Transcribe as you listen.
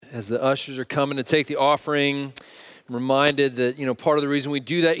As the ushers are coming to take the offering, I'm reminded that, part of the reason we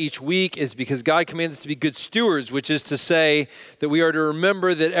do that each week is because God commands us to be good stewards, which is to say that we are to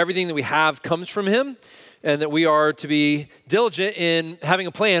remember that everything that we have comes from Him, and that we are to be diligent in having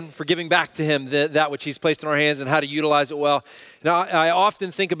a plan for giving back to Him that which He's placed in our hands and how to utilize it well. Now, I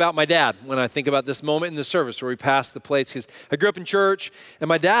often think about my dad when I think about this moment in the service where we passed the plates, because I grew up in church, and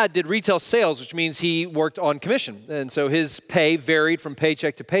my dad did retail sales, which means he worked on commission. And so his pay varied from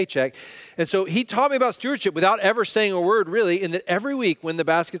paycheck to paycheck. And so he taught me about stewardship without ever saying a word, really, in that every week when the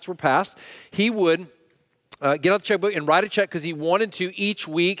baskets were passed, he would get out the checkbook and write a check because he wanted to each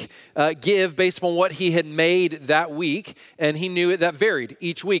week give based upon what he had made that week, and he knew that varied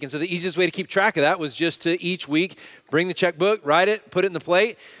each week. And so the easiest way to keep track of that was just to each week bring the checkbook, write it, put it in the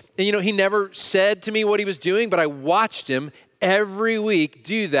plate. And he never said to me what he was doing, but I watched him every week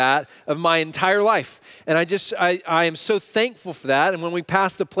do that of my entire life. And I am so thankful for that. And when we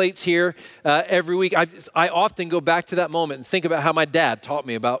pass the plates here every week, I often go back to that moment and think about how my dad taught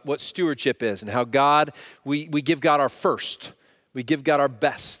me about what stewardship is and how we give God our first. We give God our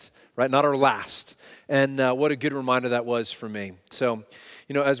best, right? Not our last. And what a good reminder that was for me. So,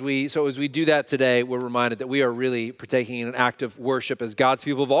 as we do that today, we're reminded that we are really partaking in an act of worship as God's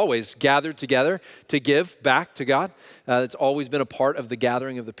people have always gathered together to give back to God. It's always been a part of the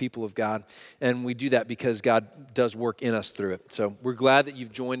gathering of the people of God. And we do that because God does work in us through it. So we're glad that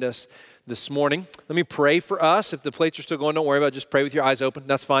you've joined us this morning. Let me pray for us. If the plates are still going, don't worry about it. Just pray with your eyes open.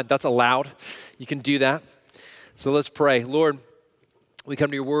 That's fine. That's allowed. You can do that. So let's pray. Lord, we come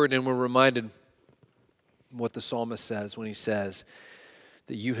to your word and we're reminded what the psalmist says when he says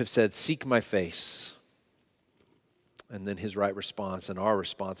that you have said, seek my face. And then his right response and our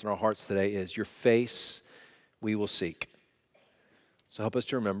response in our hearts today is, your face we will seek. So help us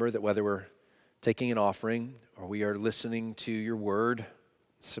to remember that whether we're taking an offering or we are listening to your word,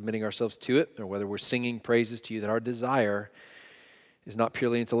 submitting ourselves to it, or whether we're singing praises to you, that our desire is not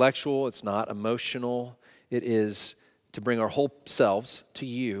purely intellectual, it's not emotional, it is to bring our whole selves to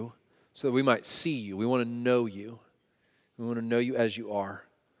you so that we might see you. We want to know you. We want to know you as you are.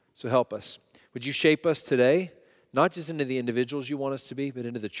 So help us. Would you shape us today, not just into the individuals you want us to be, but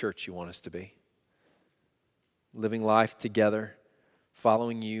into the church you want us to be? Living life together,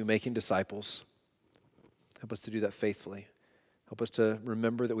 following you, making disciples. Help us to do that faithfully. Help us to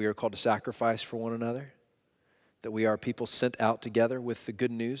remember that we are called to sacrifice for one another, that we are people sent out together with the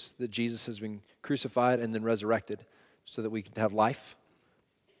good news that Jesus has been crucified and then resurrected so that we can have life.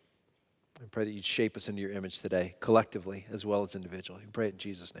 I pray that you'd shape us into your image today, collectively as well as individually. We pray it in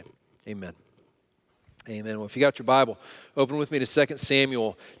Jesus' name. Amen. Amen. Well, if you got your Bible, open with me to 2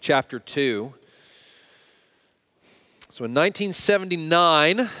 Samuel chapter 2. So in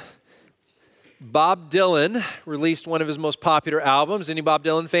 1979, Bob Dylan released one of his most popular albums. Any Bob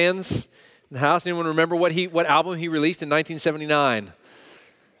Dylan fans in the house? Anyone remember what album he released in 1979?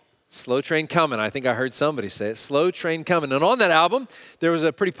 Slow Train Coming. I think I heard somebody say it. Slow Train Coming. And on that album, there was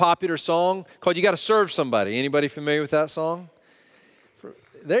a pretty popular song called You Gotta Serve Somebody. Anybody familiar with that song?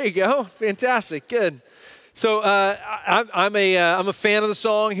 There you go. Fantastic. Good. So I'm a fan of the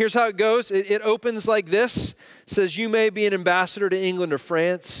song. Here's how it goes. It opens like this. It says, you may be an ambassador to England or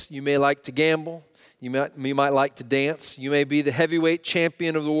France. You may like to gamble. You might like to dance. You may be the heavyweight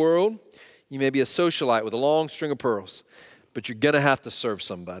champion of the world. You may be a socialite with a long string of pearls. But you're going to have to serve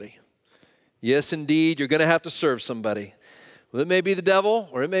somebody. Yes, indeed, you're going to have to serve somebody. Well, it may be the devil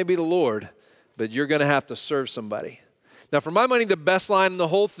or it may be the Lord, but you're going to have to serve somebody. Now, for my money, the best line in the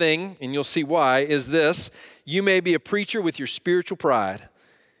whole thing, and you'll see why, is this. You may be a preacher with your spiritual pride.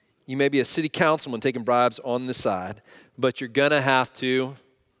 You may be a city councilman taking bribes on the side, but you're going to have to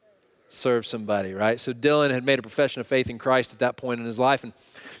serve somebody, right? So Dylan had made a profession of faith in Christ at that point in his life,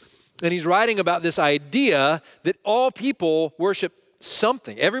 and he's writing about this idea that all people worship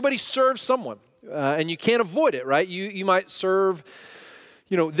something. Everybody serves someone, and you can't avoid it, right? You might serve,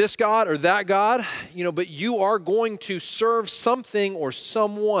 this God or that God, but you are going to serve something or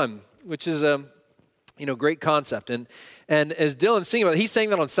someone, which is a, great concept. And as Dylan's singing about it, he's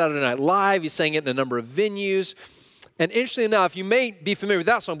saying that on Saturday Night Live. He's saying it in a number of venues. And interestingly enough, you may be familiar with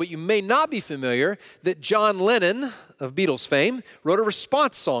that song, but you may not be familiar that John Lennon of Beatles fame wrote a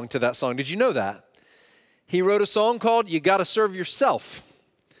response song to that song. Did you know that? He wrote a song called You Gotta Serve Yourself.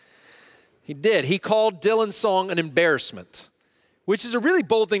 He did. He called Dylan's song an embarrassment, which is a really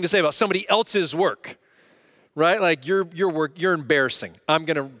bold thing to say about somebody else's work, right? Like your work, you're embarrassing. I'm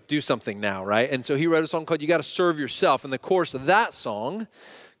going to do something now, right? And so he wrote a song called You Gotta Serve Yourself. And the chorus of that song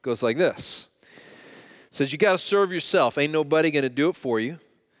goes like this. It says, you got to serve yourself. Ain't nobody going to do it for you.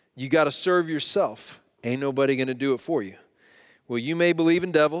 You got to serve yourself. Ain't nobody going to do it for you. well, you may believe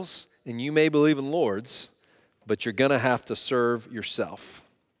in devils and you may believe in lords, but you're going to have to serve yourself.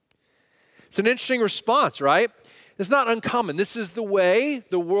 It's an interesting response, right? It's not uncommon. This is the way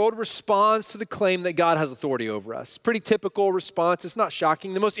the world responds to the claim that God has authority over us. Pretty typical response. It's not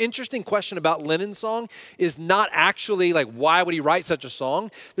shocking. The most interesting question about Lennon's song is not actually like, why would he write such a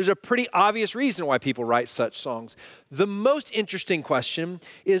song? There's a pretty obvious reason why people write such songs. The most interesting question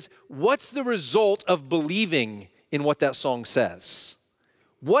is, what's the result of believing in what that song says?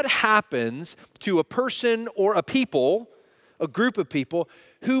 What happens to a person or a people, a group of people,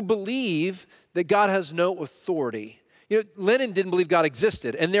 who believe that God has no authority? You know, Lennon didn't believe God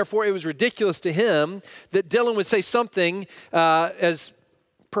existed, and therefore it was ridiculous to him that Dylan would say something as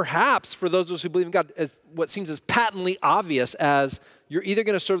perhaps, for those of us who believe in God, as what seems as patently obvious as you're either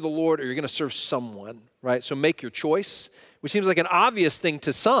going to serve the Lord or you're going to serve someone, right? So make your choice, which seems like an obvious thing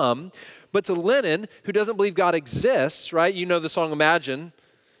to some, but to Lennon, who doesn't believe God exists, right? You know the song Imagine,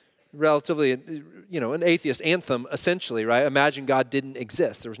 relatively, an atheist anthem, essentially, right? Imagine God didn't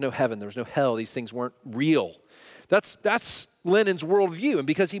exist. There was no heaven. There was no hell. These things weren't real. That's Lennon's worldview. And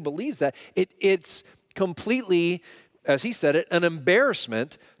because he believes that, it's completely, as he said it, an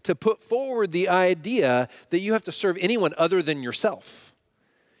embarrassment to put forward the idea that you have to serve anyone other than yourself.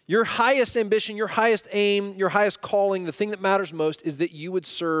 Your highest ambition, your highest aim, your highest calling, the thing that matters most is that you would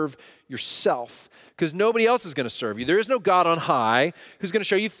serve yourself, because nobody else is going to serve you. There is no God on high who's going to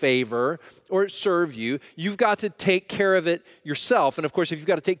show you favor or serve you. You've got to take care of it yourself. And of course, if you've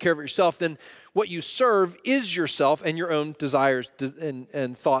got to take care of it yourself, then what you serve is yourself and your own desires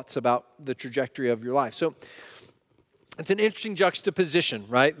and thoughts about the trajectory of your life. So it's an interesting juxtaposition,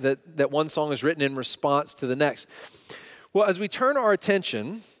 right? That one song is written in response to the next. Well, as we turn our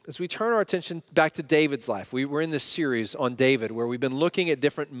attention back to David's life, we're in this series on David where we've been looking at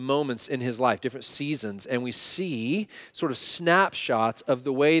different moments in his life, different seasons, and we see sort of snapshots of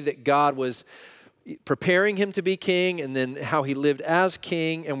the way that God was preparing him to be king and then how he lived as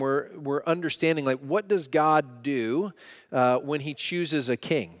king, and we're understanding, like, what does God do when he chooses a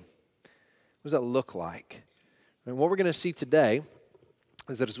king? What does that look like? And what we're going to see today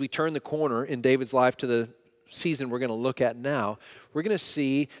is that as we turn the corner in David's life to the season we're going to look at now, we're going to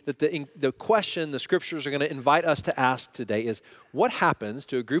see that the question the scriptures are going to invite us to ask today is, what happens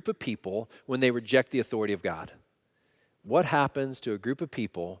to a group of people when they reject the authority of God? What happens to a group of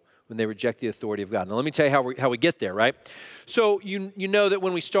people when they reject the authority of God? Now, let me tell you how we get there, right? So you know that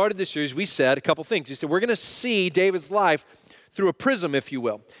when we started this series, we said a couple things. We said we're going to see David's life through a prism, if you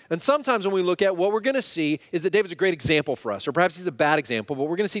will. And sometimes when we look at what we're going to see is that David's a great example for us, or perhaps he's a bad example, but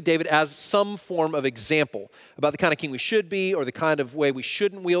we're going to see David as some form of example about the kind of king we should be or the kind of way we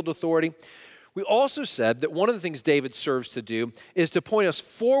shouldn't wield authority. We also said that one of the things David serves to do is to point us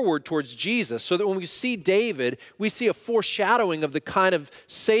forward towards Jesus, so that when we see David, we see a foreshadowing of the kind of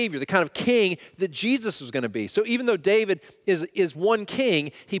Savior, the kind of king that Jesus was going to be. So even though David is one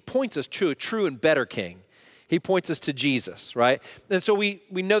king, he points us to a true and better king. He points us to Jesus, right? And so we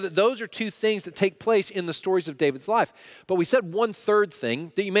know that those are two things that take place in the stories of David's life. But we said one third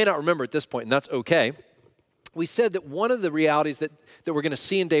thing that you may not remember at this point, and that's okay. We said that one of the realities that we're going to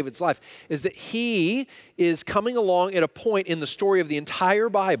see in David's life is that he is coming along at a point in the story of the entire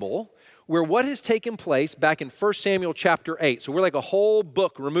Bible where what has taken place back in 1 Samuel chapter 8, so we're like a whole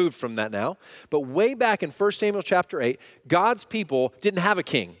book removed from that now, but way back in 1 Samuel chapter 8, God's people didn't have a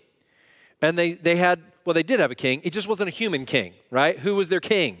king. And they did have a king. It just wasn't a human king, right? Who was their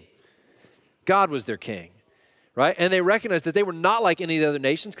king? God was their king, right? And they recognized that they were not like any of the other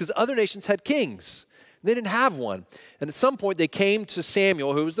nations because other nations had kings. They didn't have one. And at some point, they came to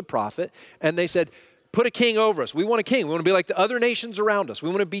Samuel, who was the prophet, and they said, put a king over us. We want a king. We want to be like the other nations around us. We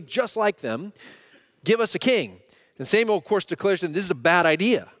want to be just like them. Give us a king. And Samuel, of course, declares to them, this is a bad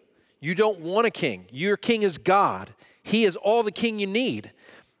idea. You don't want a king. Your king is God. He is all the king you need.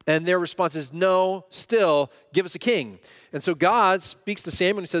 And their response is, no, still, give us a king. And so God speaks to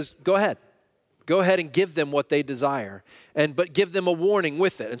Samuel and he says, go ahead. Go ahead and give them what they desire, but give them a warning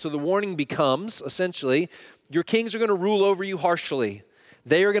with it. And so the warning becomes, essentially, your kings are going to rule over you harshly.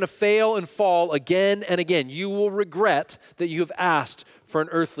 They are going to fail and fall again and again. You will regret that you have asked for an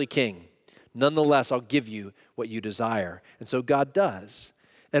earthly king. Nonetheless, I'll give you what you desire. And so God does.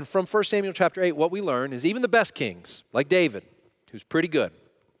 And from 1 Samuel chapter 8, what we learn is even the best kings, like David, who's pretty good,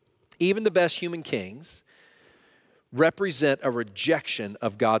 even the best human kings represent a rejection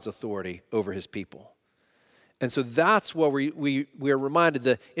of God's authority over his people. And so that's what we are reminded,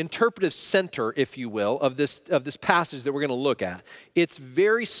 the interpretive center, if you will, of this passage that we're going to look at. Its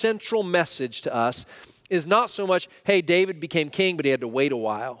very central message to us is not so much, hey, David became king, but he had to wait a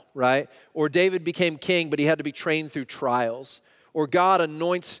while, right? Or David became king, but he had to be trained through trials. Or God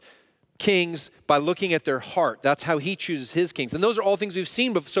anoints kings by looking at their heart. That's how he chooses his kings. And those are all things we've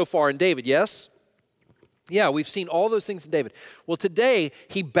seen so far in David, yes? Yeah, we've seen all those things in David. Well, today,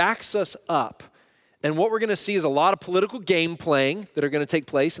 he backs us up. And what we're going to see is a lot of political game playing that are going to take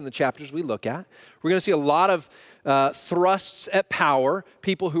place in the chapters we look at. We're going to see a lot of thrusts at power,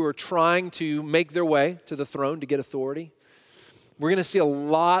 people who are trying to make their way to the throne to get authority. We're going to see a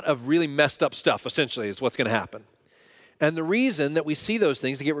lot of really messed up stuff, essentially, is what's going to happen. And the reason that we see those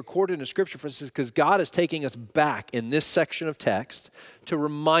things to get recorded in Scripture, for instance, is because God is taking us back in this section of text to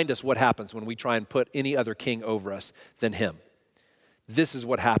remind us what happens when we try and put any other king over us than him. This is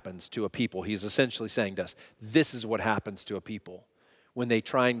what happens to a people. He's essentially saying to us, this is what happens to a people when they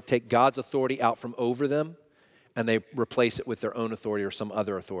try and take God's authority out from over them and they replace it with their own authority or some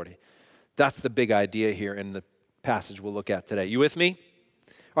other authority. That's the big idea here in the passage we'll look at today. You with me?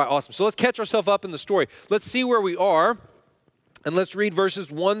 All right, awesome. So let's catch ourselves up in the story. Let's see where we are, and let's read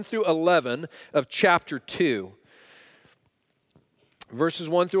verses 1 through 11 of chapter 2. Verses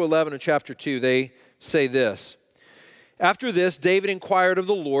 1 through 11 of chapter 2, they say this. After this, David inquired of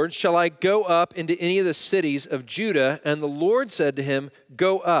the Lord, shall I go up into any of the cities of Judah? And the Lord said to him,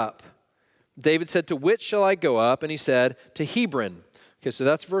 go up. David said, to which shall I go up? And he said, to Hebron. Okay, so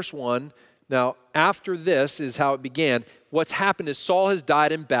that's verse 1. Now, after this is how it began. What's happened is Saul has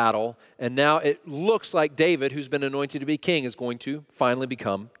died in battle, and now it looks like David, who's been anointed to be king, is going to finally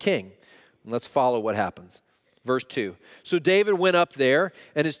become king. And let's follow what happens. Verse 2. So David went up there,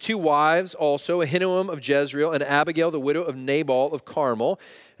 and his two wives also, Ahinoam of Jezreel and Abigail, the widow of Nabal of Carmel.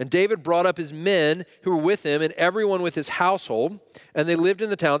 And David brought up his men who were with him, and everyone with his household, and they lived in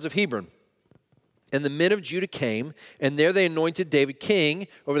the towns of Hebron. And the men of Judah came, and there they anointed David king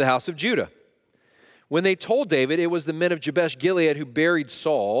over the house of Judah. When they told David it was the men of Jabesh Gilead who buried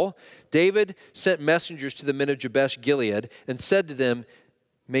Saul, David sent messengers to the men of Jabesh Gilead and said to them,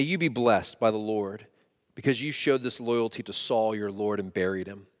 may you be blessed by the Lord, because you showed this loyalty to Saul your Lord and buried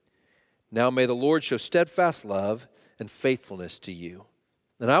him. Now may the Lord show steadfast love and faithfulness to you.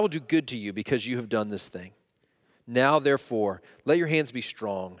 And I will do good to you because you have done this thing. Now therefore, let your hands be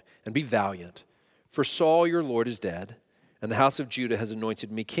strong and be valiant. For Saul your Lord is dead, and the house of Judah has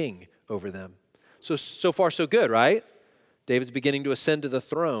anointed me king over them. So far so good, right? David's beginning to ascend to the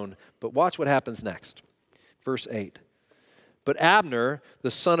throne, but watch what happens next. Verse 8. But Abner,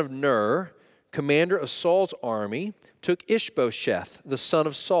 the son of Ner, commander of Saul's army, took Ishbosheth, the son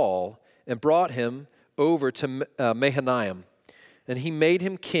of Saul, and brought him over to Mahanaim. And he made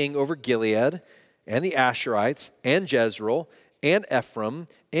him king over Gilead and the Asherites and Jezreel and Ephraim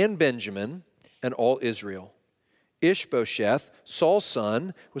and Benjamin and all Israel. Ishbosheth, Saul's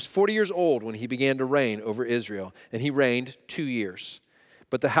son, was 40 years old when he began to reign over Israel, and he reigned 2 years.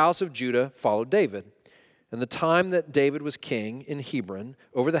 But the house of Judah followed David. And the time that David was king in Hebron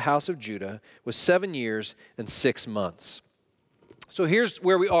over the house of Judah was 7 years and 6 months. So here's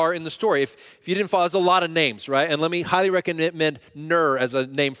where we are in the story. If you didn't follow, there's a lot of names, right? And let me highly recommend Ner as a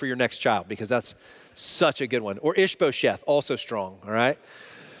name for your next child, because that's such a good one. Or Ishbosheth, also strong, all right?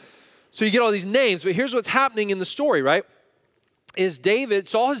 So you get all these names, but here's what's happening in the story, right? Is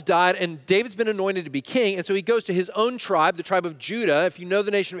Saul has died, and David's been anointed to be king, and so he goes to his own tribe, the tribe of Judah. If you know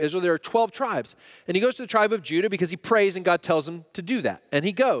the nation of Israel, there are 12 tribes. And he goes to the tribe of Judah because he prays and God tells him to do that. And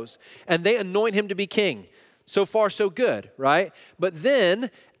he goes, and they anoint him to be king. So far, so good, right? But then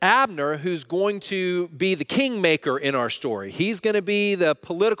Abner, who's going to be the kingmaker in our story, he's going to be the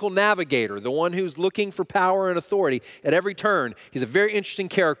political navigator, the one who's looking for power and authority at every turn. He's a very interesting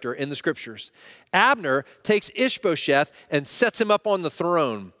character in the scriptures. Abner takes Ishbosheth and sets him up on the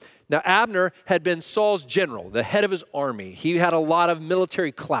throne. Now, Abner had been Saul's general, the head of his army. He had a lot of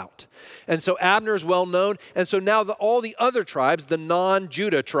military clout. And so Abner is well known. And so now all the other tribes, the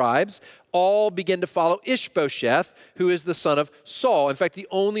non-Judah tribes, all begin to follow Ishbosheth, who is the son of Saul. In fact, the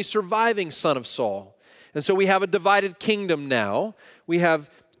only surviving son of Saul. And so we have a divided kingdom now. We have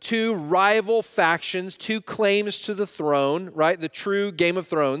two rival factions, two claims to the throne, right? The true Game of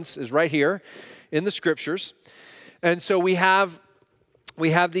Thrones is right here in the scriptures. And so we have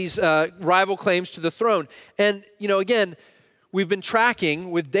these rival claims to the throne. And, again, we've been tracking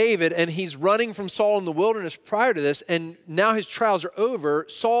with David, and he's running from Saul in the wilderness prior to this, and now his trials are over.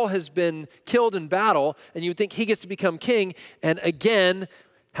 Saul has been killed in battle, and you would think he gets to become king. And again,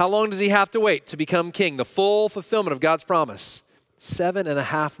 how long does he have to wait to become king? The full fulfillment of God's promise.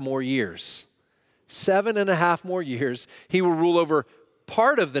 7.5 more years. 7.5 more years. He will rule over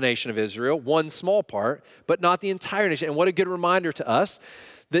part of the nation of Israel, one small part, but not the entire nation. And what a good reminder to us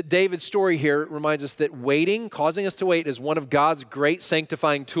that David's story here reminds us that waiting, causing us to wait, is one of God's great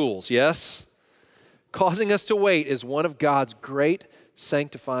sanctifying tools, yes? Causing us to wait is one of God's great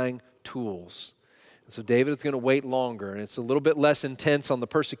sanctifying tools. And so David is going to wait longer, and it's a little bit less intense on the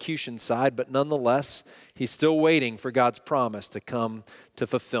persecution side, but nonetheless, he's still waiting for God's promise to come to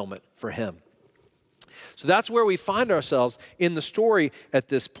fulfillment for him. So that's where we find ourselves in the story at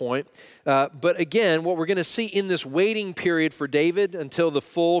this point. But again, what we're going to see in this waiting period for David until the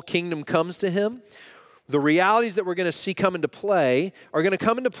full kingdom comes to him, the realities that we're going to see come into play are going to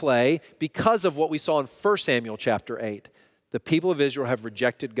come into play because of what we saw in 1 Samuel chapter 8. The people of Israel have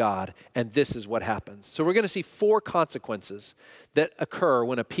rejected God, and this is what happens. So we're going to see 4 consequences that occur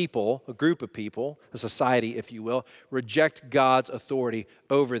when a people, a group of people, a society, if you will, reject God's authority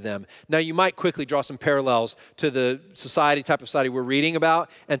over them. Now, you might quickly draw some parallels to the type of society we're reading about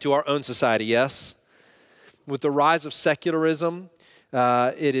and to our own society, yes? With the rise of secularism,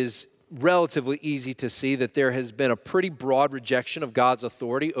 it is relatively easy to see that there has been a pretty broad rejection of God's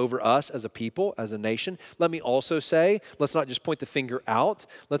authority over us as a people, as a nation. Let me also say, let's not just point the finger out.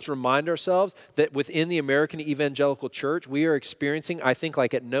 Let's remind ourselves that within the American evangelical church, we are experiencing, I think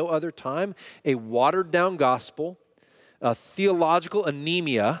like at no other time, a watered down gospel, a theological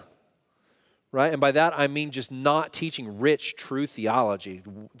anemia, right? And by that, I mean just not teaching rich, true theology,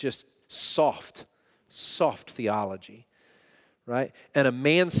 just soft theology. Right? And a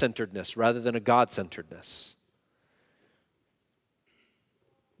man-centeredness rather than a God-centeredness.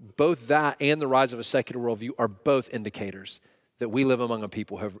 Both that and the rise of a secular worldview are both indicators that we live among a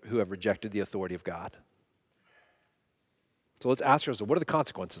people who have rejected the authority of God. So let's ask ourselves, what are the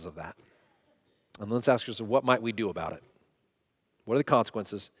consequences of that? And let's ask ourselves, what might we do about it? What are the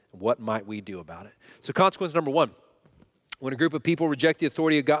consequences? What might we do about it? So consequence number 1. When a group of people reject the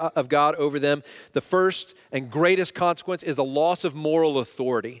authority of God over them, the first and greatest consequence is a loss of moral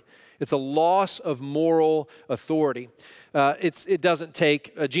authority. It's a loss of moral authority. It doesn't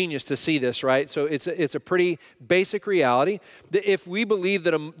take a genius to see this, right? So it's a pretty basic reality that if we believe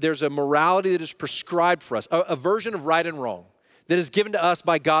that there's a morality that is prescribed for us, a version of right and wrong that is given to us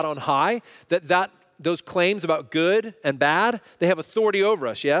by God on high, those claims about good and bad, they have authority over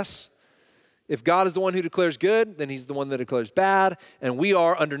us, yes? If God is the one who declares good, then he's the one that declares bad, and we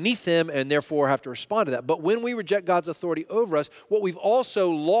are underneath him and therefore have to respond to that. But when we reject God's authority over us, what we've also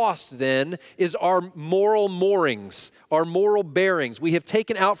lost then is our moral moorings, our moral bearings. We have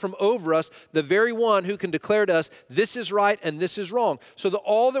taken out from over us the very one who can declare to us, this is right and this is wrong. So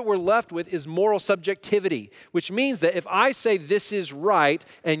all that we're left with is moral subjectivity, which means that if I say this is right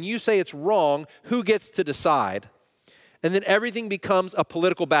and you say it's wrong, who gets to decide? And then everything becomes a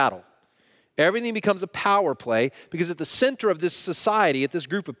political battle. Everything becomes a power play because at the center of this society, at this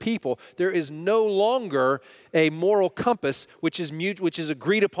group of people, there is no longer a moral compass which is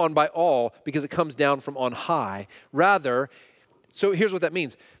agreed upon by all because it comes down from on high. Rather, so here's what that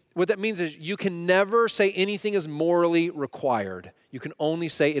means. What that means is you can never say anything is morally required. You can only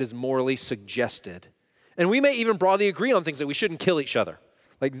say it is morally suggested. And we may even broadly agree on things that we shouldn't kill each other.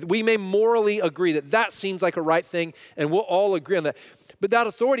 Like we may morally agree that seems like a right thing and we'll all agree on that. But that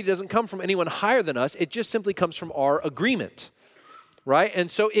authority doesn't come from anyone higher than us. It just simply comes from our agreement, right? And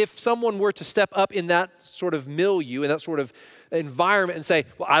so if someone were to step up in that sort of milieu, in that sort of environment and say,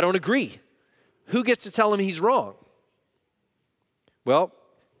 well, I don't agree, who gets to tell him he's wrong? Well,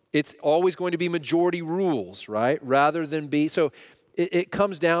 it's always going to be majority rules, right? Rather than so it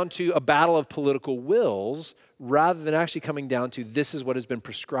comes down to a battle of political wills rather than actually coming down to this is what has been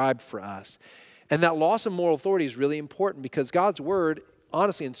prescribed for us. And that loss of moral authority is really important because God's word,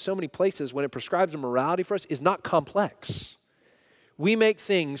 honestly, in so many places, when it prescribes a morality for us, is not complex. We make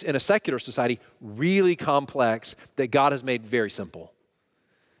things in a secular society really complex that God has made very simple.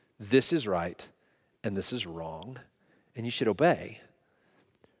 This is right and this is wrong, and you should obey,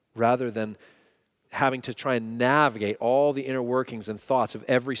 rather than having to try and navigate all the inner workings and thoughts of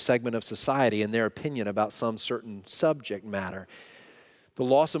every segment of society and their opinion about some certain subject matter. The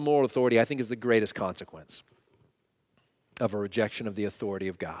loss of moral authority, I think, is the greatest consequence of a rejection of the authority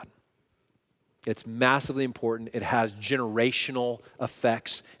of God. It's massively important. It has generational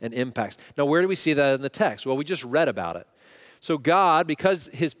effects and impacts. Now, where do we see that in the text? Well, we just read about it. So God, because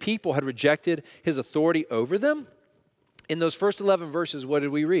his people had rejected his authority over them, in those first 11 verses, what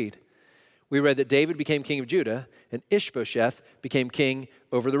did we read? We read that David became king of Judah and Ishbosheth became king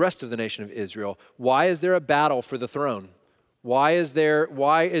over the rest of the nation of Israel. Why is there a battle for the throne? Are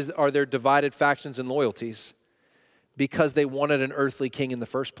there divided factions and loyalties? Because they wanted an earthly king in the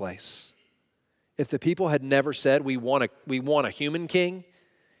first place. If the people had never said, we want a human king,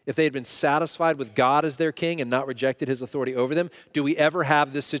 if they had been satisfied with God as their king and not rejected his authority over them, do we ever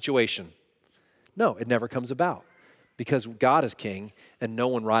have this situation? No, it never comes about because God is king and no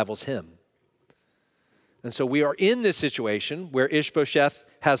one rivals him. And so we are in this situation where Ishbosheth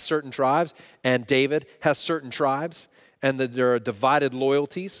has certain tribes and David has certain tribes, and that there are divided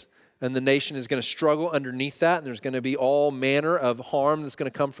loyalties, and the nation is going to struggle underneath that, and there's going to be all manner of harm that's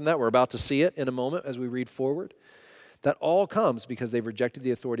going to come from that. We're about to see it in a moment as we read forward. That all comes because they've rejected the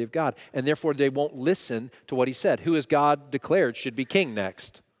authority of God, and therefore they won't listen to what he said. Who has God declared should be king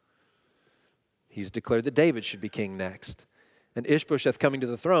next? He's declared that David should be king next. And Ishbosheth coming to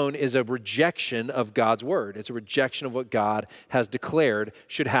the throne is a rejection of God's word. It's a rejection of what God has declared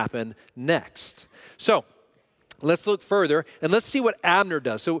should happen next. So let's look further and let's see what Abner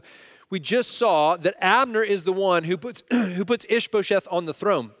does. So we just saw that Abner is the one who puts Ishbosheth on the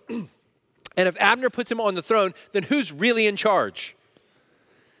throne. And if Abner puts him on the throne, then who's really in charge?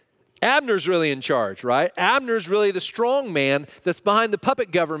 Abner's really in charge, right? Abner's really the strong man that's behind the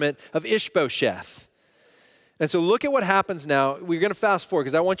puppet government of Ishbosheth. And so look at what happens now. We're going to fast forward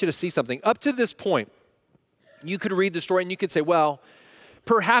because I want you to see something. Up to this point, you could read the story and you could say, well,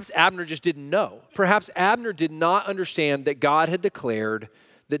 perhaps Abner just didn't know. Perhaps Abner did not understand that God had declared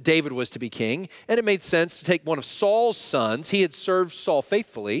that David was to be king. And it made sense to take one of Saul's sons. He had served Saul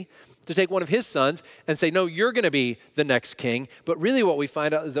faithfully. To take one of his sons and say, no, you're going to be the next king. But really what we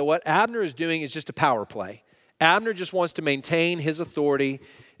find out is that what Abner is doing is just a power play. Abner just wants to maintain his authority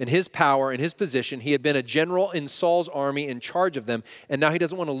and his power and his position. He had been a general in Saul's army in charge of them, and now he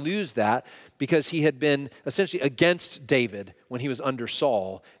doesn't want to lose that because he had been essentially against David when he was under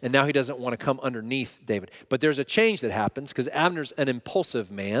Saul, and now he doesn't want to come underneath David. But there's a change that happens because Abner's an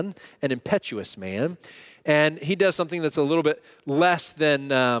impulsive man, an impetuous man, and he does something that's a little bit less than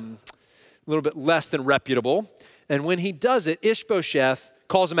reputable. And when he does it, Ishbosheth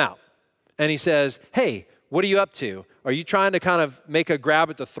calls him out, and he says, "Hey, what are you up to? Are you trying to kind of make a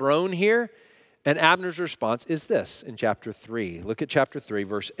grab at the throne here?" And Abner's response is this in chapter 3. Look at chapter 3,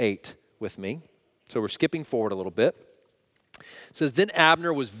 verse 8 with me. So we're skipping forward a little bit. It says, "Then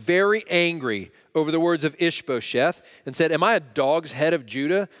Abner was very angry over the words of Ishbosheth and said, 'Am I a dog's head of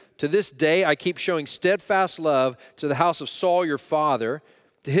Judah? To this day I keep showing steadfast love to the house of Saul your father,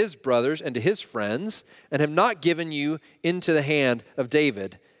 to his brothers and to his friends, and have not given you into the hand of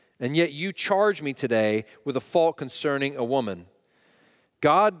David. And yet you charge me today with a fault concerning a woman.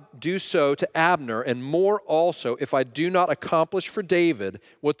 God do so to Abner, and more also, if I do not accomplish for David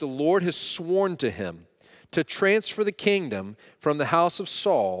what the Lord has sworn to him, to transfer the kingdom from the house of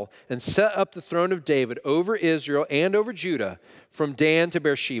Saul and set up the throne of David over Israel and over Judah from Dan to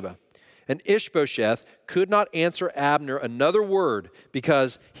Beersheba.' And Ishbosheth could not answer Abner another word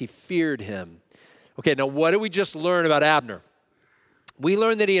because he feared him." Okay, now what did we just learn about Abner? We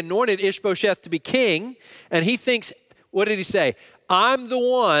learned that he anointed Ishbosheth to be king, and he thinks, what did he say? "I'm the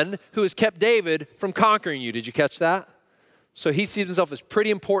one who has kept David from conquering you." Did you catch that? So he sees himself as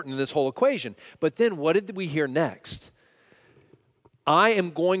pretty important in this whole equation. But then what did we hear next? I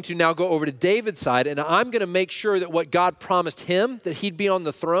am going to now go over to David's side, and I'm going to make sure that what God promised him, that he'd be on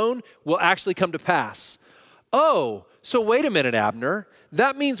the throne, will actually come to pass. Oh, so wait a minute, Abner.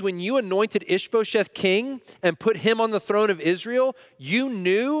 That means when you anointed Ishbosheth king and put him on the throne of Israel, you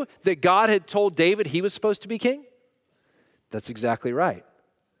knew that God had told David he was supposed to be king? That's exactly right.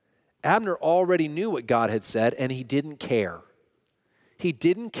 Abner already knew what God had said, and he didn't care. He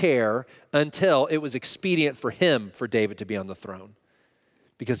didn't care until it was expedient for him, for David to be on the throne,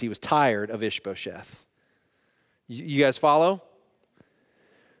 because he was tired of Ishbosheth. You guys follow?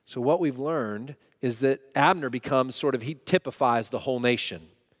 So what we've learned is that Abner becomes he typifies the whole nation.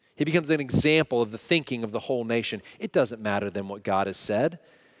 He becomes an example of the thinking of the whole nation. It doesn't matter then what God has said.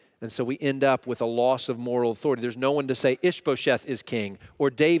 And so we end up with a loss of moral authority. There's no one to say Ishbosheth is king or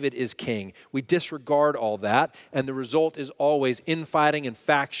David is king. We disregard all that, and the result is always infighting and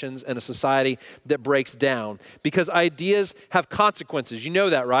factions and a society that breaks down. Because ideas have consequences. You know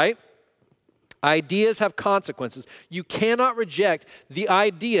that, right? Ideas have consequences. You cannot reject the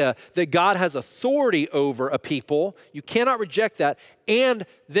idea that God has authority over a people. You cannot reject that and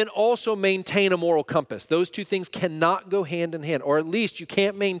then also maintain a moral compass. Those two things cannot go hand in hand, or at least you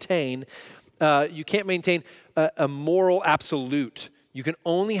can't maintain a moral absolute. You can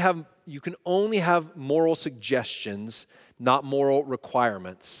only have moral suggestions, not moral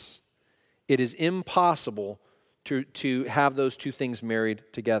requirements. It is impossible to have those two things married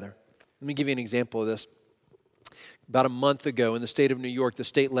together. Let me give you an example of this. About a month ago in the state of New York, the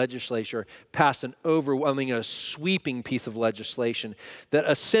state legislature passed a sweeping piece of legislation that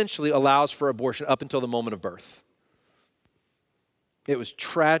essentially allows for abortion up until the moment of birth. It was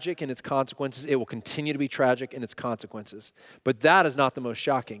tragic in its consequences. It will continue to be tragic in its consequences. But that is not the most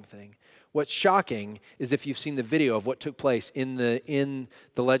shocking thing. What's shocking is if you've seen the video of what took place in the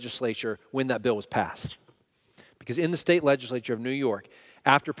legislature when that bill was passed. Because in the state legislature of New York,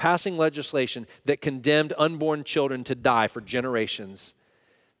 after passing legislation that condemned unborn children to die for generations,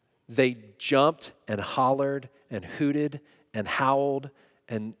 they jumped and hollered and hooted and howled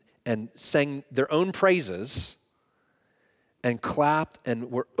and sang their own praises and clapped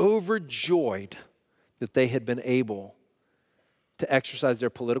and were overjoyed that they had been able to exercise their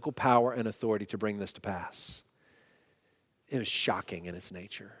political power and authority to bring this to pass. It was shocking in its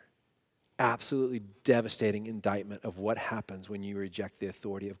nature. Absolutely devastating indictment of what happens when you reject the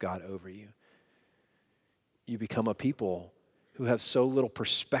authority of God over you. You become a people who have so little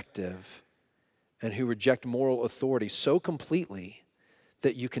perspective and who reject moral authority so completely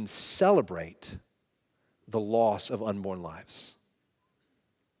that you can celebrate the loss of unborn lives.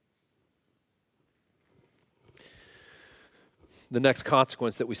 The next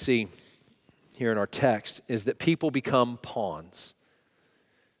consequence that we see here in our text is that people become pawns.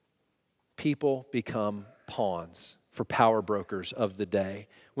 People become pawns for power brokers of the day.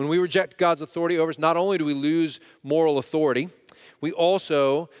 When we reject God's authority over us, not only do we lose moral authority, we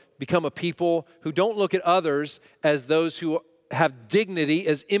also become a people who don't look at others as those who have dignity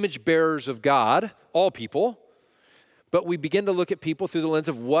as image bearers of God, all people, but we begin to look at people through the lens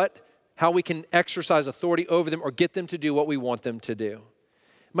of how we can exercise authority over them or get them to do what we want them to do.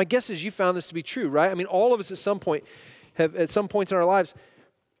 My guess is you found this to be true, right? I mean, all of us at some points in our lives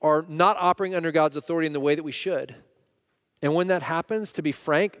are not operating under God's authority in the way that we should. And when that happens, to be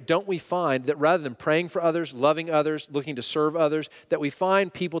frank, don't we find that rather than praying for others, loving others, looking to serve others, that we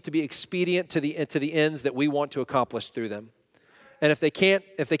find people to be expedient to the ends that we want to accomplish through them? And if they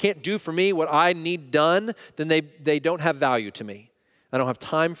can't do for me what I need done, then they don't have value to me. I don't have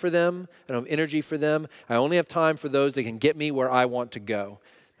time for them. I don't have energy for them. I only have time for those that can get me where I want to go.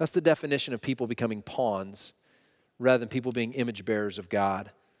 That's the definition of people becoming pawns rather than people being image bearers of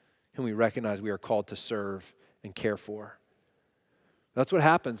God, whom we recognize we are called to serve and care for. That's what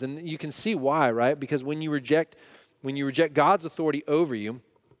happens. And you can see why, right? Because when you reject God's authority over you,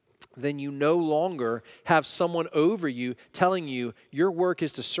 then you no longer have someone over you telling you your work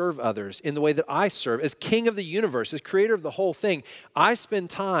is to serve others in the way that I serve. As king of the universe, as creator of the whole thing, I spend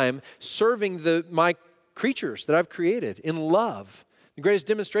time serving my creatures that I've created in love. The greatest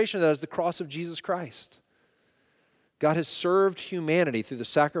demonstration of that is the cross of Jesus Christ. God has served humanity through the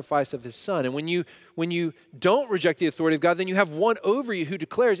sacrifice of his son. And when you don't reject the authority of God, then you have one over you who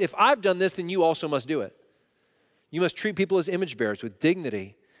declares, if I've done this, then you also must do it. You must treat people as image bearers with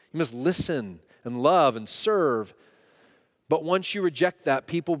dignity. You must listen and love and serve. But once you reject that,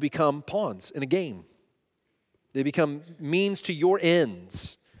 people become pawns in a game. They become means to your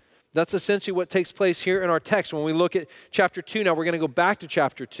ends. That's essentially what takes place here in our text. When we look at chapter 2 now, we're going to go back to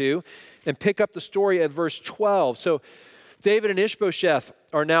chapter 2 and pick up the story at verse 12. So David and Ishbosheth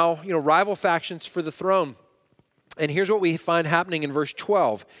are now, rival factions for the throne. And here's what we find happening in verse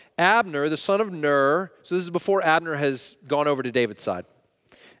 12. Abner, the son of Ner, so this is before Abner has gone over to David's side.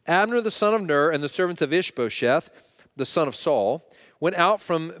 Abner, the son of Ner, and the servants of Ishbosheth, the son of Saul, went out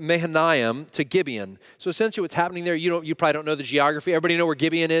from Mahanaim to Gibeon. So essentially what's happening there, you probably don't know the geography. Everybody know where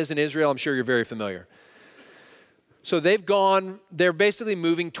Gibeon is in Israel? I'm sure you're very familiar. So they're basically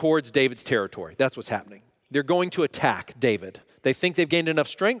moving towards David's territory. That's what's happening. They're going to attack David. They think they've gained enough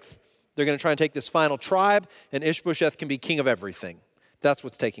strength. They're going to try and take this final tribe, and Ishbosheth can be king of everything. That's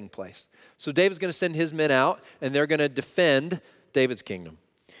what's taking place. So David's going to send his men out, and they're going to defend David's kingdom.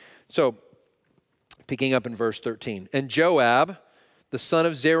 So, picking up in verse 13, and Joab, the son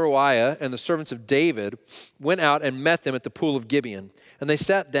of Zeruiah, and the servants of David went out and met them at the pool of Gibeon. And they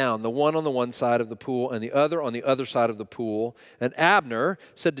sat down, the one on the one side of the pool and the other on the other side of the pool. And Abner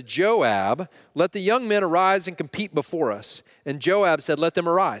said to Joab, let the young men arise and compete before us. And Joab said, let them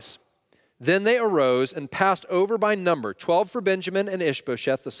arise. Then they arose and passed over by number, 12 for Benjamin and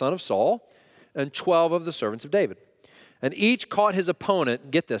Ishbosheth, the son of Saul, and 12 of the servants of David. And each caught his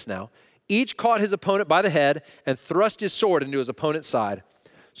opponent, get this now, each caught his opponent by the head and thrust his sword into his opponent's side.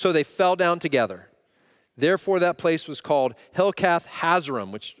 So they fell down together. Therefore that place was called Helkath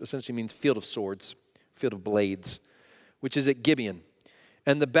Hazarim, which essentially means field of swords, field of blades, which is at Gibeon.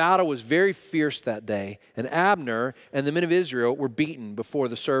 And the battle was very fierce that day, and Abner and the men of Israel were beaten before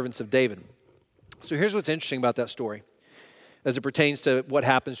the servants of David. So here's what's interesting about that story as it pertains to what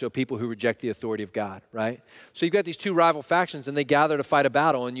happens to people who reject the authority of God, right? So you've got these two rival factions, and they gather to fight a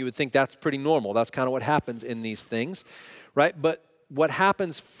battle, and you would think that's pretty normal. That's kind of what happens in these things, right? But what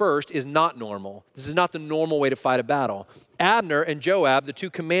happens first is not normal. This is not the normal way to fight a battle. Abner and Joab, the two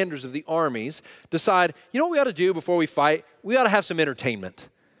commanders of the armies, decide, what we ought to do before we fight? We ought to have some entertainment.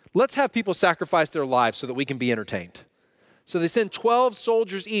 Let's have people sacrifice their lives so that we can be entertained. So they send 12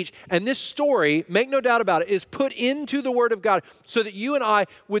 soldiers each. And this story, make no doubt about it, is put into the Word of God so that you and I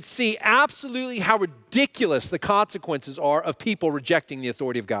would see absolutely how ridiculous the consequences are of people rejecting the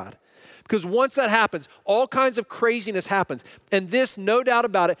authority of God. Because once that happens, all kinds of craziness happens. And this, no doubt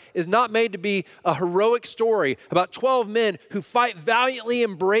about it, is not made to be a heroic story about 12 men who fight valiantly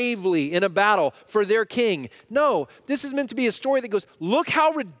and bravely in a battle for their king. No, this is meant to be a story that goes, look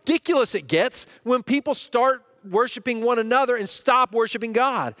how ridiculous it gets when people start worshiping one another and stop worshiping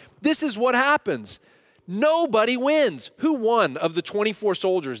God. This is what happens. Nobody wins. Who won of the 24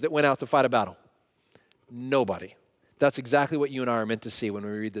 soldiers that went out to fight a battle? Nobody. That's exactly what you and I are meant to see when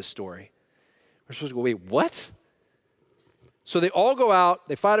we read this story. We're supposed to go, wait, what? So they all go out,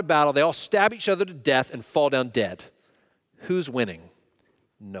 they fight a battle, they all stab each other to death and fall down dead. Who's winning?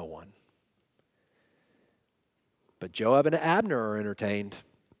 No one. But Joab and Abner are entertained,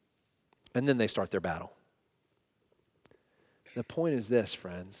 and then they start their battle. The point is this,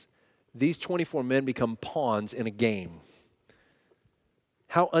 friends. These 24 men become pawns in a game.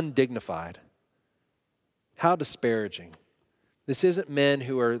 How undignified. How disparaging. This isn't men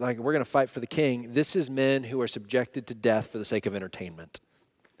who are like, we're going to fight for the king. This is men who are subjected to death for the sake of entertainment.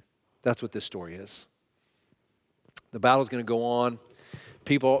 That's what this story is. The battle's going to go on.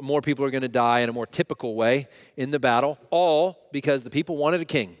 More people are going to die in a more typical way in the battle, all because the people wanted a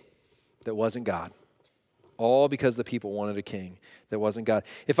king that wasn't God. All because the people wanted a king that wasn't God.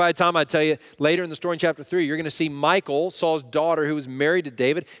 If I had time, I'd tell you later in the story in chapter 3, you're going to see Michal, Saul's daughter, who was married to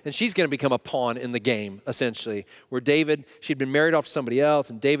David, and she's going to become a pawn in the game, essentially, where she'd been married off to somebody else,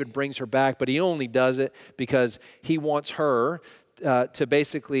 and David brings her back, but he only does it because he wants her to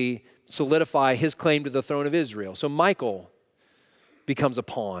basically solidify his claim to the throne of Israel. So Michal becomes a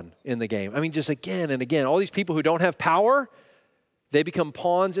pawn in the game. I mean, just again and again, all these people who don't have power, they become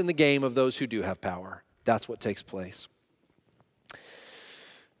pawns in the game of those who do have power. That's what takes place.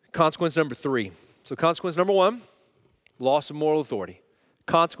 Consequence number 3. So consequence number 1, loss of moral authority.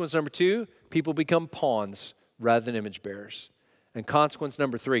 Consequence number 2, people become pawns rather than image bearers. And consequence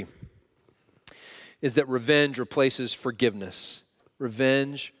number 3 is that revenge replaces forgiveness.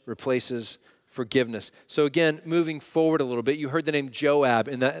 Revenge replaces forgiveness. So again, moving forward a little bit, you heard the name Joab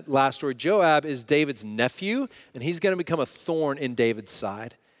in that last story. Joab is David's nephew, and he's going to become a thorn in David's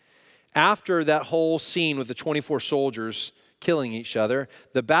side. After that whole scene with the 24 soldiers killing each other,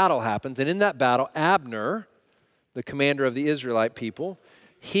 the battle happens. And in that battle, Abner, the commander of the Israelite people,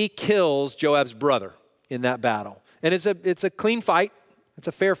 he kills Joab's brother in that battle. And it's a clean fight. It's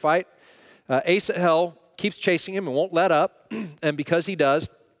a fair fight. Asahel keeps chasing him and won't let up. And because he does,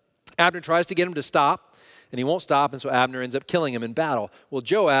 Abner tries to get him to stop, and he won't stop. And so Abner ends up killing him in battle. Well,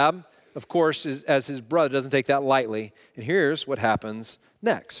 Joab, of course, as his brother, doesn't take that lightly. And here's what happens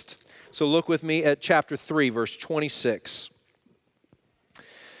next. So look with me at chapter 3, verse 26.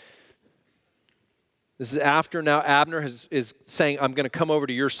 This is after now Abner is saying, I'm going to come over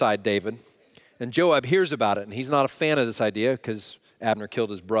to your side, David. And Joab hears about it, and he's not a fan of this idea because Abner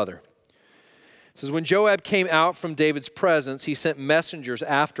killed his brother. It says, when Joab came out from David's presence, he sent messengers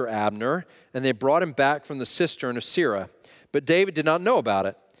after Abner, and they brought him back from the cistern of Sirah. But David did not know about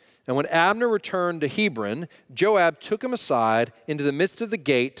it. And when Abner returned to Hebron, Joab took him aside into the midst of the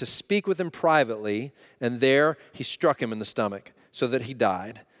gate to speak with him privately, and there he struck him in the stomach, so that he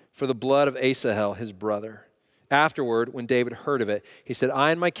died, for the blood of Asahel, his brother. Afterward, when David heard of it, he said,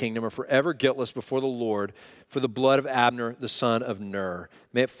 I and my kingdom are forever guiltless before the Lord for the blood of Abner, the son of Ner.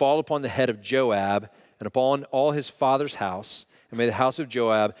 May it fall upon the head of Joab and upon all his father's house. And may the house of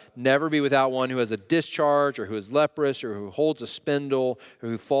Joab never be without one who has a discharge, or who is leprous, or who holds a spindle, or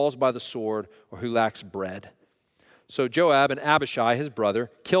who falls by the sword, or who lacks bread. So Joab and Abishai, his brother,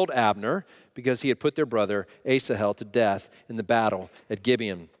 killed Abner because he had put their brother Asahel to death in the battle at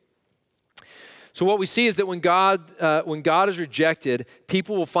Gibeon. So what we see is that when God is rejected,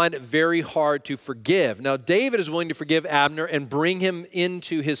 people will find it very hard to forgive. Now, David is willing to forgive Abner and bring him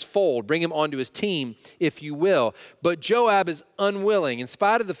into his fold, bring him onto his team, if you will. But Joab is unwilling, in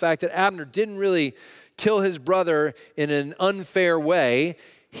spite of the fact that Abner didn't really kill his brother in an unfair way.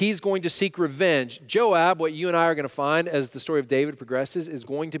 He's going to seek revenge. Joab, what you and I are going to find as the story of David progresses, is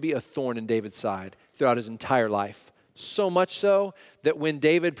going to be a thorn in David's side throughout his entire life. So much so that when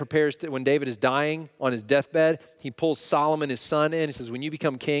David is dying on his deathbed, he pulls Solomon, his son, in. He says, when you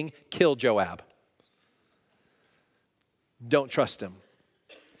become king, kill Joab. Don't trust him.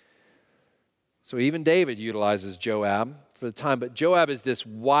 So even David utilizes Joab for the time, but Joab is this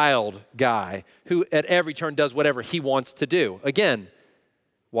wild guy who at every turn does whatever he wants to do. Again,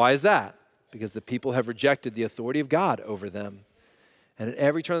 why is that? Because the people have rejected the authority of God over them. And at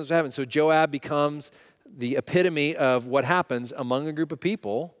every turn that's happened, so Joab becomes the epitome of what happens among a group of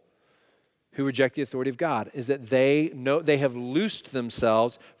people who reject the authority of God, is that they have loosed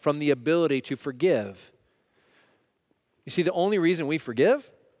themselves from the ability to forgive. You see, the only reason we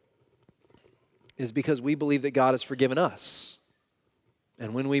forgive is because we believe that God has forgiven us.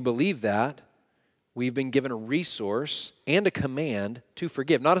 And when we believe that, we've been given a resource and a command to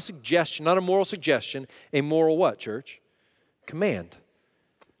forgive. Not a suggestion, not a moral suggestion, a moral what, church? Command.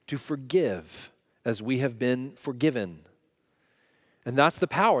 To forgive as we have been forgiven. And that's the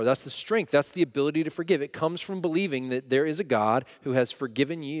power, that's the strength, that's the ability to forgive. It comes from believing that there is a God who has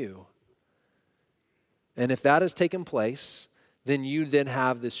forgiven you. And if that has taken place, then you then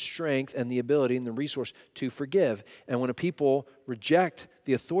have the strength and the ability and the resource to forgive. And when a people reject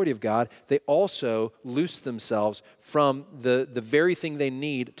the authority of God, they also loose themselves from the very thing they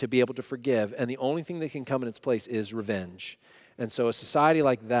need to be able to forgive. And the only thing that can come in its place is revenge. And so a society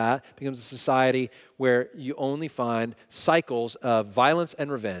like that becomes a society where you only find cycles of violence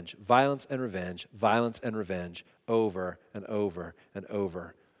and revenge, violence and revenge, violence and revenge, over and over and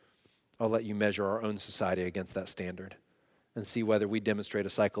over. I'll let you measure our own society against that standard and see whether we demonstrate a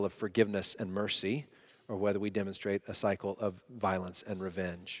cycle of forgiveness and mercy or whether we demonstrate a cycle of violence and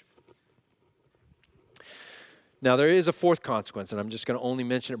revenge. Now, there is a fourth consequence, and I'm just going to only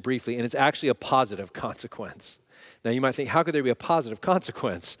mention it briefly, and it's actually a positive consequence. Now, you might think, how could there be a positive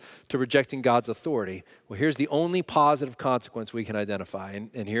consequence to rejecting God's authority? Well, here's the only positive consequence we can identify,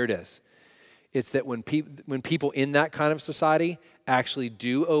 and here it is. It's that when people in that kind of society actually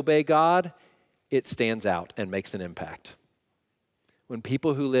do obey God, it stands out and makes an impact. When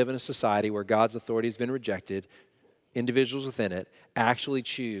people who live in a society where God's authority has been rejected, individuals within it actually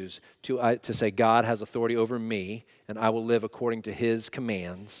choose to say, God has authority over me, and I will live according to his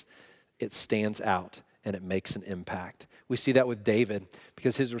commands, it stands out. And it makes an impact. We see that with David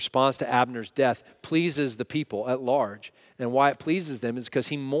because his response to Abner's death pleases the people at large. And why it pleases them is because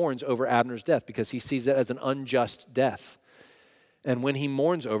he mourns over Abner's death because he sees it as an unjust death. And when he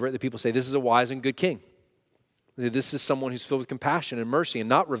mourns over it, the people say, this is a wise and good king. This is someone who's filled with compassion and mercy and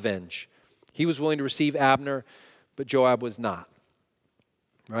not revenge. He was willing to receive Abner, but Joab was not.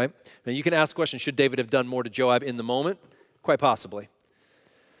 Right? Now you can ask the question, should David have done more to Joab in the moment? Quite possibly.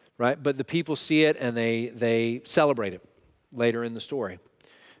 Right? But the people see it and they celebrate it later in the story.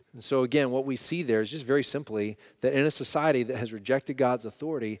 And so again, what we see there is just very simply that in a society that has rejected God's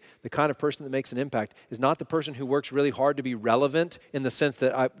authority, the kind of person that makes an impact is not the person who works really hard to be relevant in the sense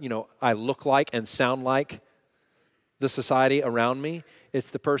that I look like and sound like the society around me.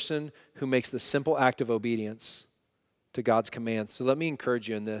 It's the person who makes the simple act of obedience to God's commands. So let me encourage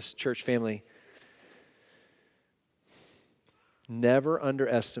you in this, church family. Never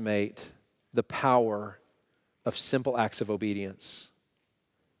underestimate the power of simple acts of obedience.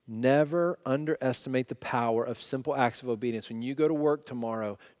 Never underestimate the power of simple acts of obedience. When you go to work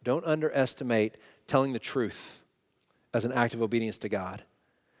tomorrow, don't underestimate telling the truth as an act of obedience to God.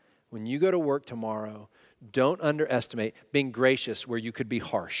 When you go to work tomorrow, don't underestimate being gracious where you could be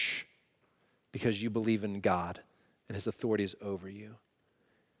harsh because you believe in God and his authority is over you.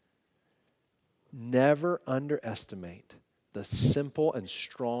 Never underestimate the simple and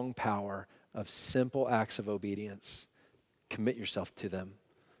strong power of simple acts of obedience. Commit yourself to them.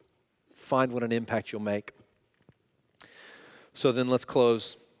 Find what an impact you'll make. So then let's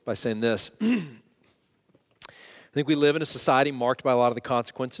close by saying this. I think we live in a society marked by a lot of the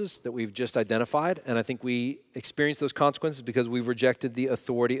consequences that we've just identified, and I think we experience those consequences because we've rejected the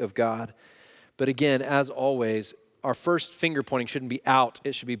authority of God. But again, as always, our first finger pointing shouldn't be out,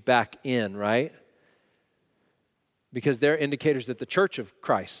 it should be back in, right? Because they're indicators that the church of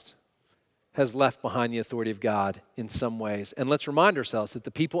Christ has left behind the authority of God in some ways. And let's remind ourselves that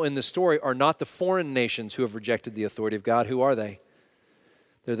the people in this story are not the foreign nations who have rejected the authority of God. Who are they?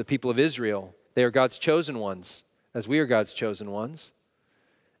 They're the people of Israel. They are God's chosen ones, as we are God's chosen ones.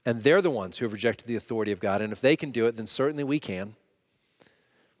 And they're the ones who have rejected the authority of God. And if they can do it, then certainly we can.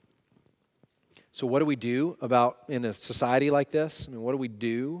 So what do we do about in a society like this? I mean, what do we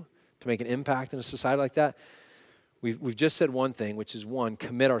do to make an impact in a society like that? We've just said one thing, which is one,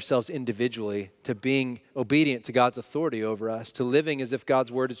 commit ourselves individually to being obedient to God's authority over us, to living as if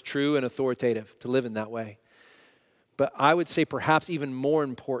God's word is true and authoritative, to live in that way. But I would say perhaps even more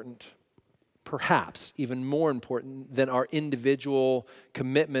important than our individual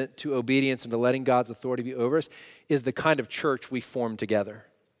commitment to obedience and to letting God's authority be over us is the kind of church we form together.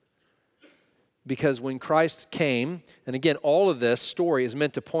 Because when Christ came, and again, all of this story is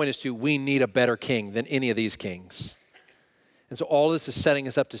meant to point us to we need a better king than any of these kings. And so all this is setting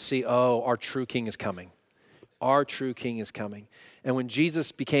us up to see, oh, our true king is coming. Our true king is coming. And when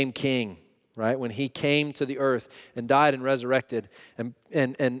Jesus became king, right? When he came to the earth and died and resurrected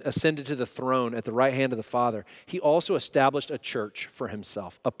and ascended to the throne at the right hand of the Father, he also established a church for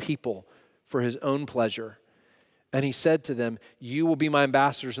himself, a people for his own pleasure. And he said to them, you will be my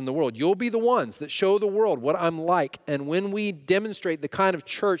ambassadors in the world. You'll be the ones that show the world what I'm like. And when we demonstrate the kind of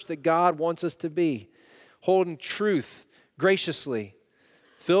church that God wants us to be, holding truth graciously,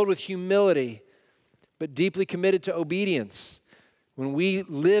 filled with humility, but deeply committed to obedience, when we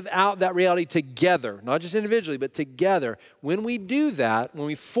live out that reality together, not just individually, but together, when we do that, when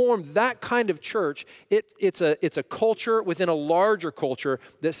we form that kind of church, it's a culture within a larger culture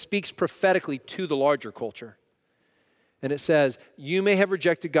that speaks prophetically to the larger culture. And it says, you may have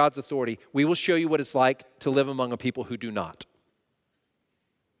rejected God's authority. We will show you what it's like to live among a people who do not.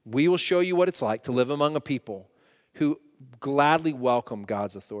 We will show you what it's like to live among a people who gladly welcome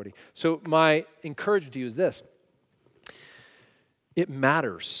God's authority. So my encouragement to you is this. It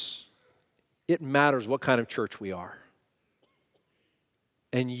matters. It matters what kind of church we are.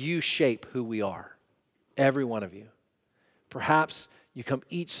 And you shape who we are, every one of you. Perhaps you come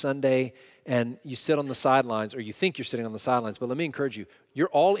each Sunday and you sit on the sidelines, or you think you're sitting on the sidelines, but let me encourage you, you're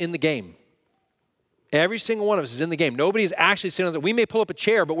all in the game. Every single one of us is in the game. Nobody is actually sitting on the, we may pull up a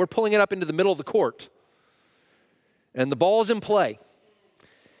chair, but we're pulling it up into the middle of the court. And the ball's in play.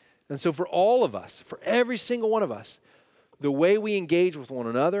 And so for all of us, for every single one of us, the way we engage with one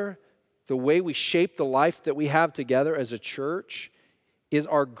another, the way we shape the life that we have together as a church is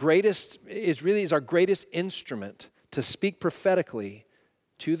our greatest instrument to speak prophetically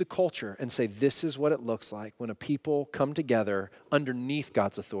to the culture and say, this is what it looks like when a people come together underneath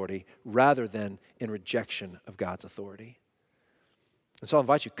God's authority rather than in rejection of God's authority. And so I'll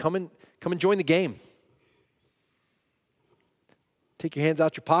invite you, come and join the game. Take your hands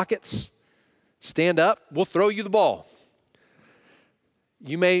out your pockets, stand up, we'll throw you the ball.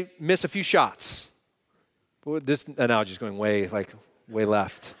 You may miss a few shots. This analogy is going way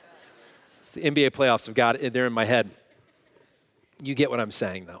left. It's the NBA playoffs have got it, they're in my head. You get what I'm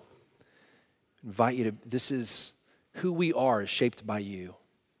saying, though. Invite you to, this is who we are is shaped by you.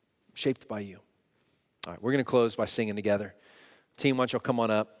 Shaped by you. All right, we're going to close by singing together. Team, why don't y'all come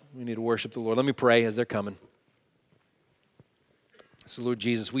on up? We need to worship the Lord. Let me pray as they're coming. So, Lord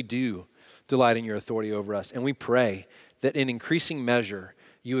Jesus, we do delight in your authority over us, and we pray that in increasing measure,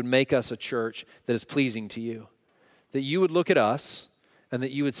 you would make us a church that is pleasing to you. That you would look at us and that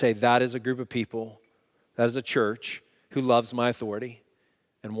you would say, that is a group of people, that is a church who loves my authority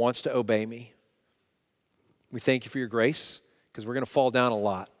and wants to obey me. We thank you for your grace because we're going to fall down a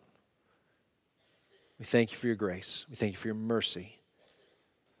lot. We thank you for your grace. We thank you for your mercy.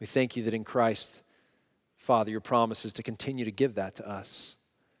 We thank you that in Christ, Father, your promise is to continue to give that to us.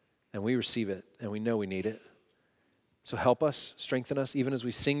 And we receive it and we know we need it. So help us, strengthen us, even as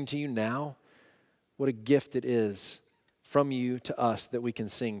we sing to you now. What a gift it is from you to us that we can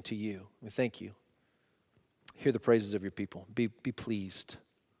sing to you. We thank you. Hear the praises of your people. Be pleased.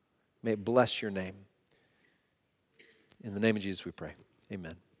 May it bless your name. In the name of Jesus we pray.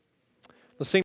 Amen. Let's sing.